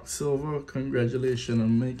Clark Silver. Congratulations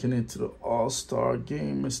on making it to the All-Star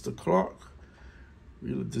game, Mr. Clark.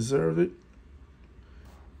 Really deserve it.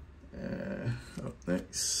 Up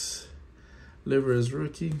next, Livers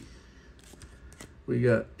rookie. We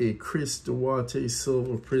got a Chris Duarte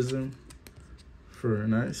Silver Prizm. Very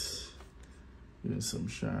nice. Give me some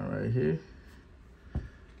shine right here.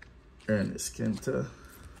 Ernest Kenta.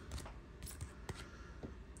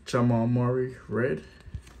 Jamal Murray red.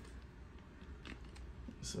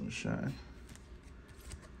 Some shine.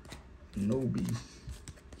 Nobi.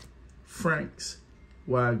 Franks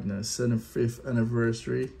Wagner, 75th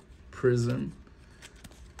anniversary, Prizm,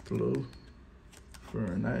 blue,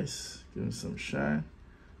 very nice, give him some shine.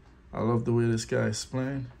 I love the way this guy is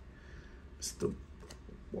playing. Mr.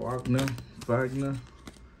 Wagner,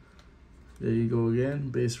 there you go again,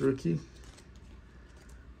 base rookie.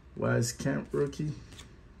 Wise Camp rookie,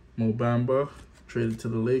 Mo Bamba, traded to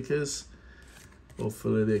the Lakers.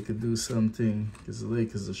 Hopefully they could do something because the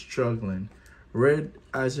Lakers are struggling. Red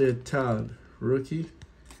Isaiah Todd, rookie.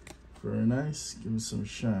 Very nice. Give him some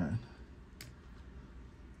shine.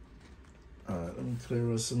 Alright, let me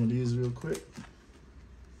clear out some of these real quick.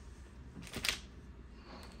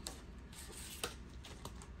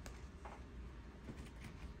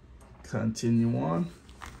 Continue on.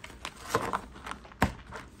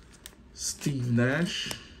 Steve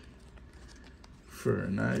Nash. Very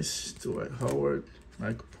nice. Dwight Howard.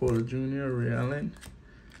 Michael Porter Jr., Ray Allen.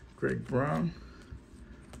 Greg Brown.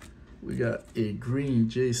 We got a green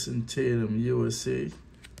Jason Tatum USA.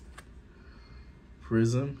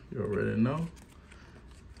 Prizm, you already know.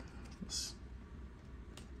 Let's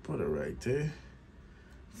put it right there.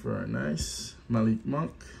 Very nice. Malik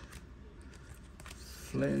Monk.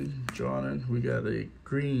 Flynn, Jordan. We got a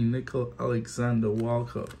green Nickel Alexander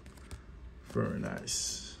Walker. Very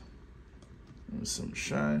nice. Give some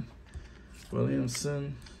shine.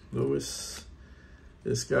 Williamson, Lewis.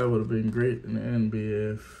 This guy would have been great in the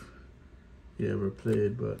NBA if he ever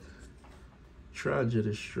played, but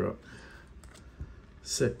tragedy struck.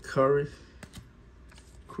 Seth Curry,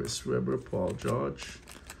 Chris Webber, Paul George,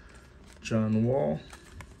 John Wall,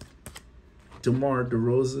 DeMar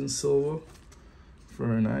DeRozan Silver,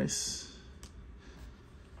 very nice.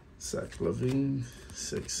 Zach LaVine,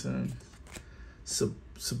 Sexton,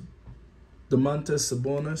 Domantas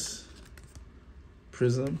Sabonis,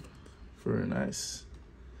 Prizm, very nice.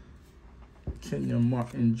 Kenyon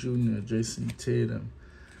Martin Jr., Jason Tatum,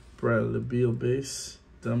 Bradley Beal base,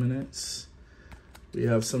 Dominance. We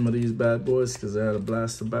have some of these bad boys because I had a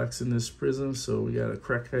blaster box in this Prizm. So we got a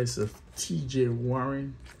crack ice of TJ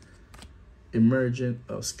Warren, emergent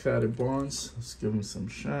of Scotty Barnes. Let's give him some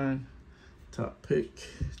shine. Top pick,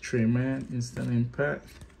 Trae Man, instant impact.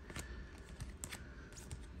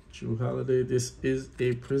 Drew Holiday, this is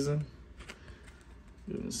a Prizm.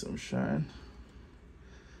 Give him some shine.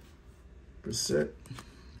 Brissett,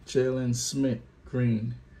 Jalen Smith,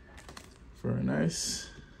 green. Very nice.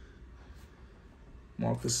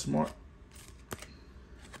 Marcus Smart.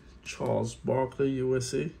 Charles Barkley,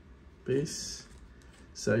 USA, base.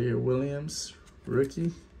 Zaire Williams,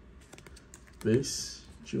 rookie, base.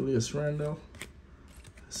 Julius Randle.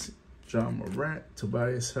 John Morant,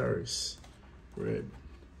 Tobias Harris, red.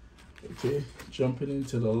 Okay, jumping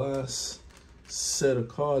into the last set of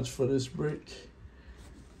cards for this break.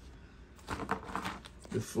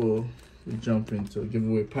 Before we jump into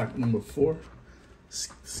giveaway pack number 4.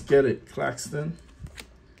 Skedit Claxton,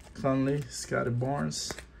 Conley, Scotty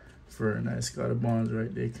Barnes. Very nice Scotty Barnes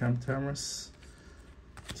right there. Cam Thomas,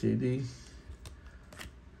 KD.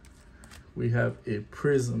 We have a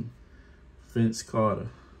Prizm, Vince Carter,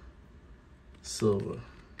 silver.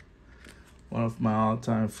 One of my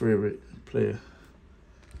all-time favorite player.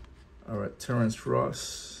 All right, Terrence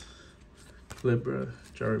Ross, Clipper,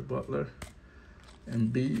 Jerry Butler,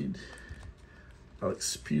 Embed,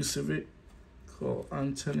 Alex Pucevic, Cole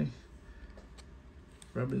Anthony,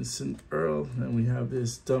 Robinson Earl. Then we have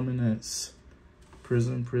this Dominance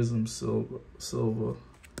Prizm silver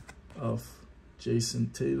of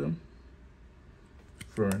Jason Tatum.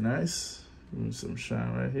 Very nice. Give me some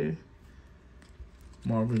shine right here.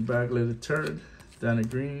 Marvin Bagley III, Danny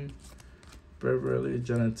Green, Beverly,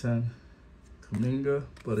 Jonathan Kuminga,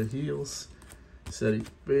 Butter Heels, Sadiq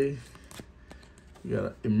Bey. We got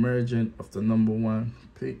an emergent of the #1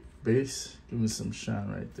 pick base. Give me some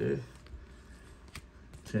shine right there.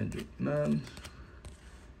 Kendrick Nunn,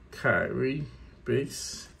 Kyrie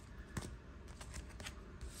base.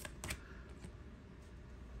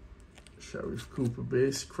 Sharif Cooper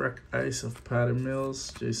base. Crack Ice of Patty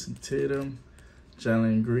Mills, Jason Tatum,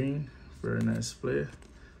 Jalen Green, very nice player.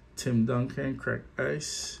 Tim Duncan, Crack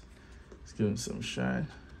Ice. Let's give him some shine.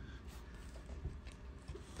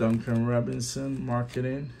 Duncan Robinson,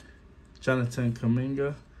 Marketing, Jonathan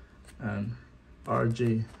Kuminga, and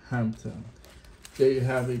RJ Hampton. There you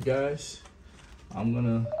have it, guys. I'm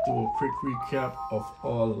gonna do a quick recap of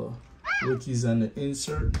all the rookies and the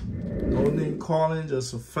insert. No name calling,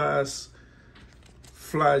 just a fast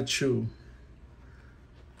fly through.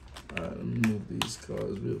 All right, let me move these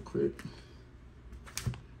cards real quick.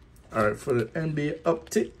 All right, for the NBA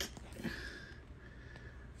Optic,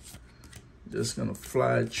 just gonna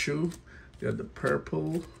fly through. Got the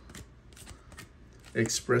purple,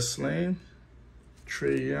 Express Lane,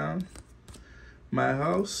 Trae, My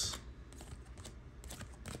House,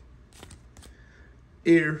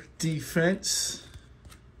 Air Defense,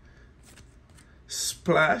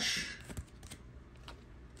 Splash,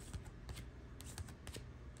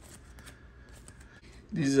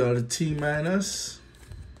 these are the T-minus,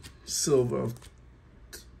 silver of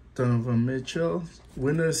Donovan Mitchell,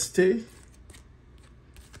 Winner's Stay,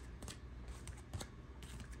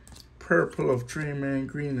 purple of Draymond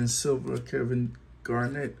Green, and silver Kevin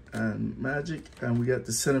Garnett and Magic. And we got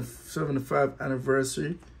the 75th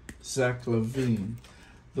anniversary Zach LaVine.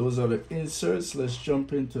 Those are the inserts. Let's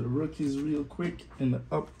jump into the rookies real quick in the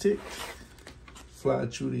Optic. Fly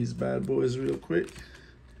through these bad boys real quick.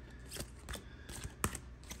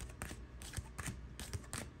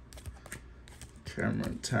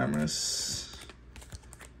 Cameron Thomas,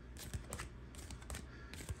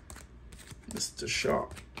 Mr.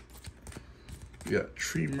 Sharp. We got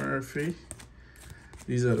Tree Murphy.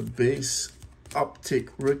 These are the base Optic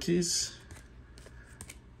rookies.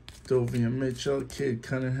 Donovan Mitchell, Cade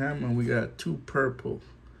Cunningham, and we got 2 purple.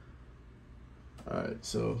 Alright,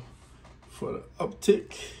 so for the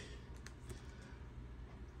Optic,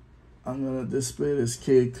 I'm gonna display this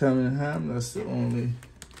Cade Cunningham. That's the only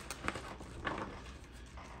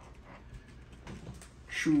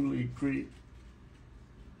truly great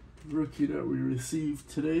rookie that we received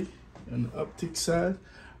today on the Optic side.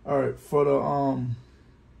 All right, for the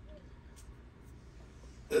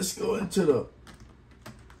let's go into the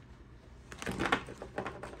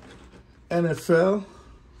NFL.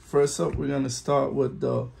 First up, we're gonna start with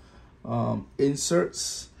the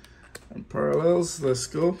inserts and parallels. Let's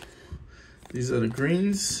go. These are the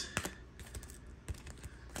greens,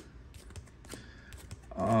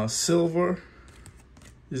 silver.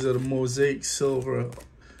 These are the Mosaic silver,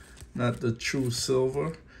 not the true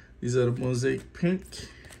silver. These are the Mosaic pink.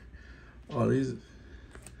 Oh, these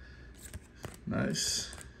nice.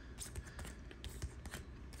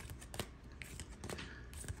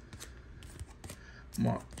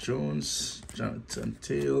 Mark Jones, Jonathan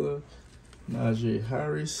Taylor, Najee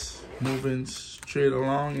Harris. Moving straight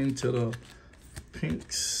along into the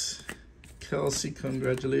pinks. Kelsey,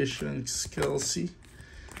 congratulations, Kelsey.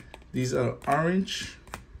 These are orange.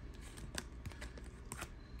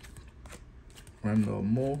 Randall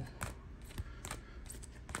Moore.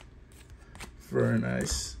 Very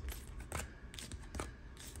nice.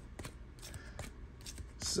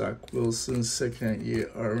 Zach Wilson, 2nd year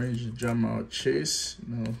orange. Jamal Chase,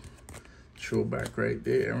 throwback right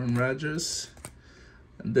there. Aaron Rodgers.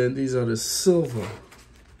 And then these are the silver.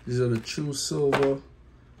 These are the true silver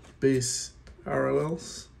base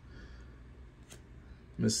parallels.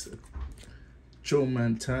 Mr. Joe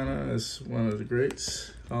Montana is one of the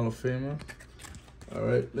greats, Hall of Famer. All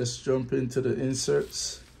right, let's jump into the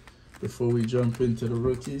inserts before we jump into the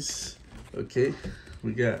rookies. Okay,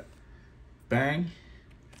 we got Bang,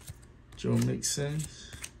 Joe Mixon.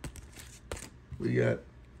 We got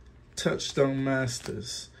Touchdown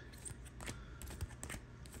Masters.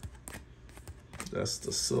 That's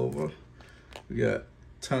the silver. We got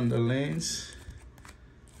Thunder Lanes.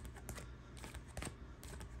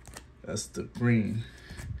 That's the green.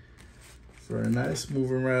 Very nice.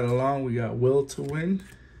 Moving right along, we got Will to Win.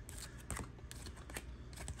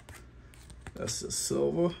 That's the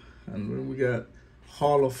silver. And then we got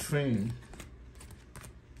Hall of Fame.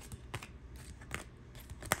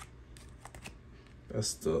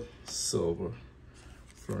 That's the silver.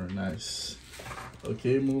 Very nice.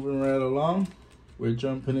 Okay, moving right along, we're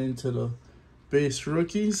jumping into the base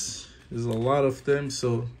rookies. There's a lot of them,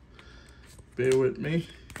 so bear with me.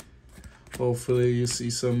 Hopefully you see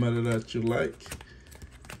somebody that you like.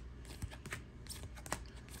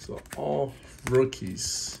 So all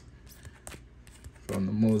rookies from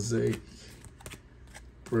the Mosaic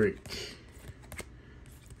break.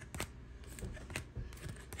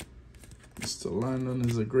 Mr. London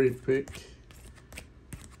is a great pick.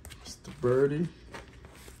 Mr. Birdie.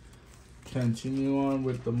 Continue on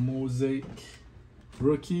with the Mosaic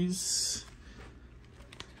rookies.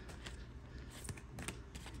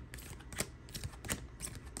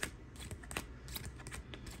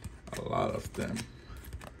 A lot of them.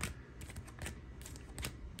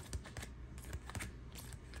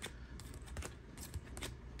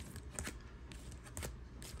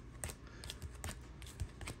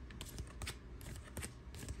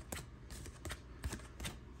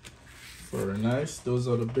 Very nice. Those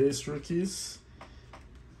are the base rookies.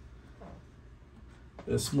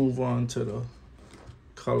 Let's move on to the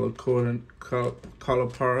color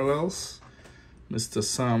parallels. Mr.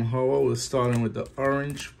 Sam Howell, we're starting with the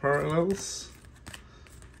orange parallels.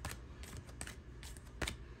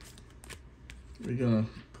 We're gonna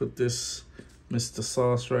put this Mr.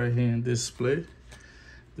 Sauce right here in display.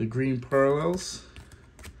 The green parallels.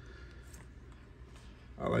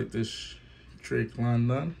 I like this Drake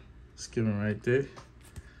London. Let's give it right there.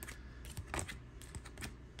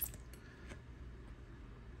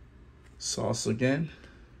 Sauce again.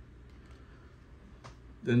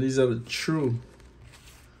 Then these are the true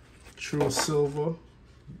silver.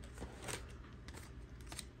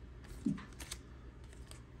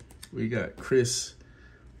 We got Chris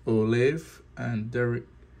Olave and Derek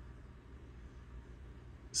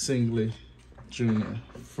Singley Jr.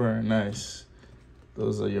 Very nice.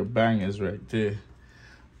 Those are your bangers right there.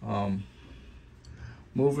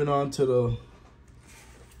 Moving on to the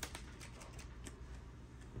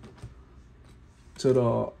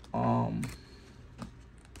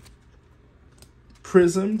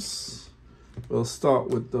Prizms. We'll start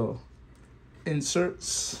with the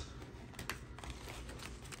inserts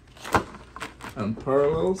and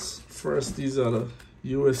parallels. First, these are the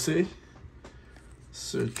USA.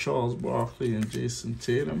 Sir Charles Barkley and Jason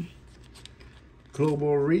Tatum.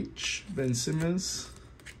 Global Reach, Ben Simmons.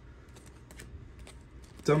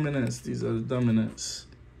 Dominance, these are the dominants.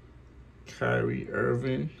 Kyrie,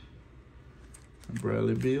 Irving, and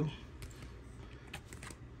Bradley Beal.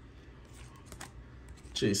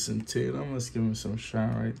 Jason Tatum, let's give him some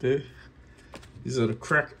shine right there. These are the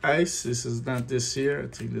Crack Ice. This is not this year, I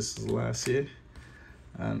think this is last year.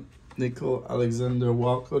 And Nickel Alexander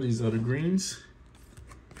Walker, these are the greens.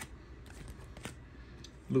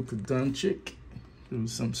 Luka Doncic, give him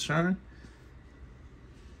some shine.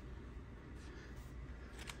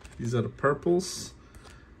 These are the purples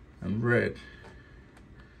and red.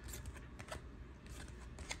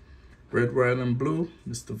 Red, white, and blue,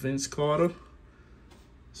 Mr. Vince Carter.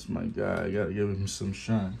 This is my guy, I gotta give him some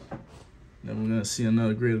shine. Then we're gonna see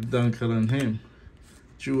another great dunker than him.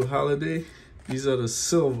 Drew Holiday, these are the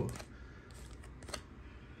silver.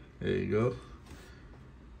 There you go.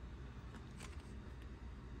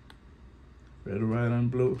 Red, white, and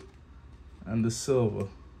blue, and the silver.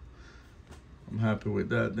 I'm happy with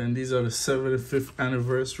that. Then these are the 75th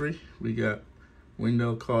anniversary. We got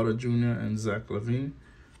Wendell Carter Jr. and Zach LaVine.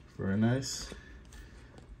 Very nice.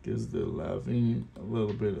 Gives the LaVine a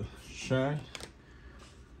little bit of shine.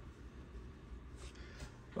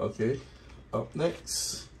 Okay, up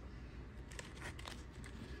next.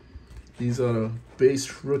 These are the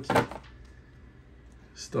base rookie.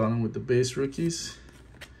 Starting with the base rookies.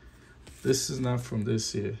 This is not from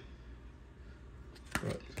this year,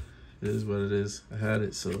 but it is what it is. I had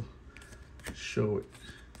it, so show it.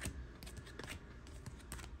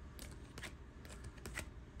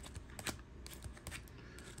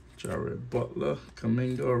 Jared Butler,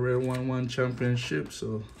 Kaminga, Red 1-1 championship,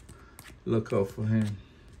 so look out for him.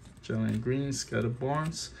 Jalen Green, Scotty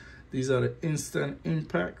Barnes. These are the instant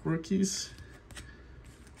impact rookies.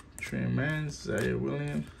 Trae Mann, Zaire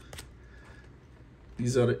Williams.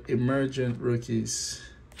 These are the emergent rookies.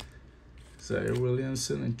 Zaire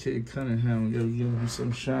Williamson and Cade Cunningham. We gotta give him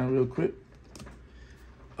some shine real quick.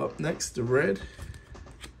 Up next, the red.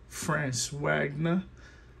 Franz Wagner,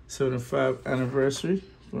 75th anniversary.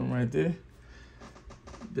 Boom, right there.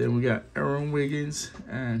 Then we got Aaron Wiggins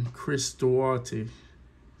and Chris Duarte,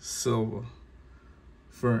 silver.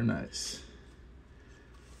 Very nice.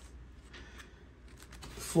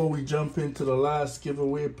 Before we jump into the last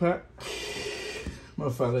giveaway pack,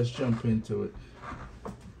 let's jump into it.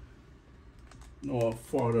 No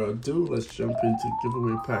further ado, let's jump into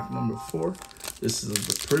giveaway pack number 4. This is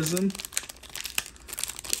the Prizm.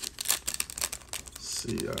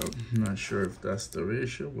 See, I'm not sure if that's the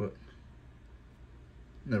ratio, but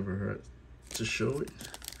never hurt to show it.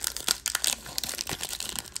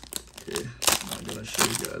 Okay, I'm gonna show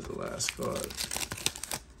you guys the last card.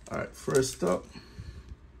 All right, first up,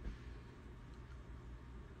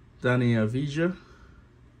 Danny Avdija,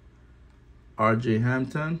 RJ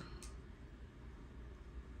Hampton.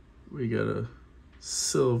 We got a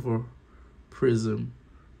silver Prizm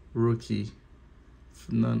rookie,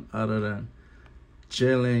 none other than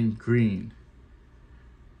Jalen Green.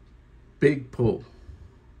 Big pull.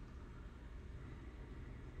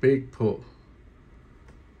 Big pull.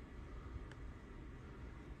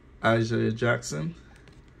 Isaiah Jackson.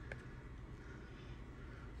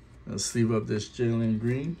 Let's sleeve up this Jalen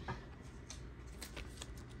Green.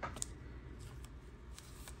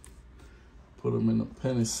 Put him in a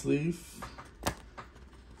penny sleeve.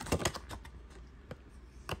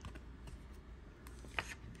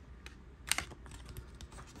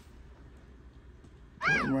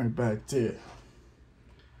 Put him right back there.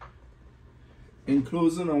 In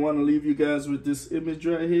closing, I want to leave you guys with this image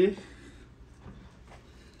right here.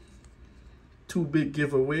 two big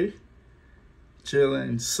giveaway.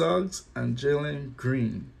 Jalen Suggs and Jalen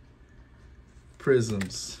Green.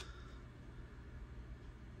 Prizms.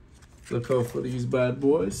 Look out for these bad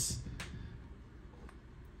boys.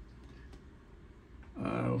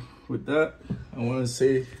 With that, I want to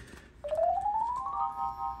say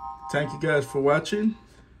thank you guys for watching.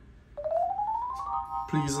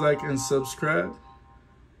 Please like and subscribe.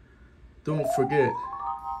 Don't forget,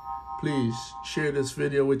 please share this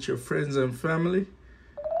video with your friends and family.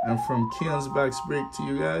 And from Keon's Box Break to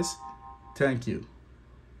you guys, thank you.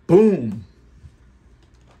 Boom!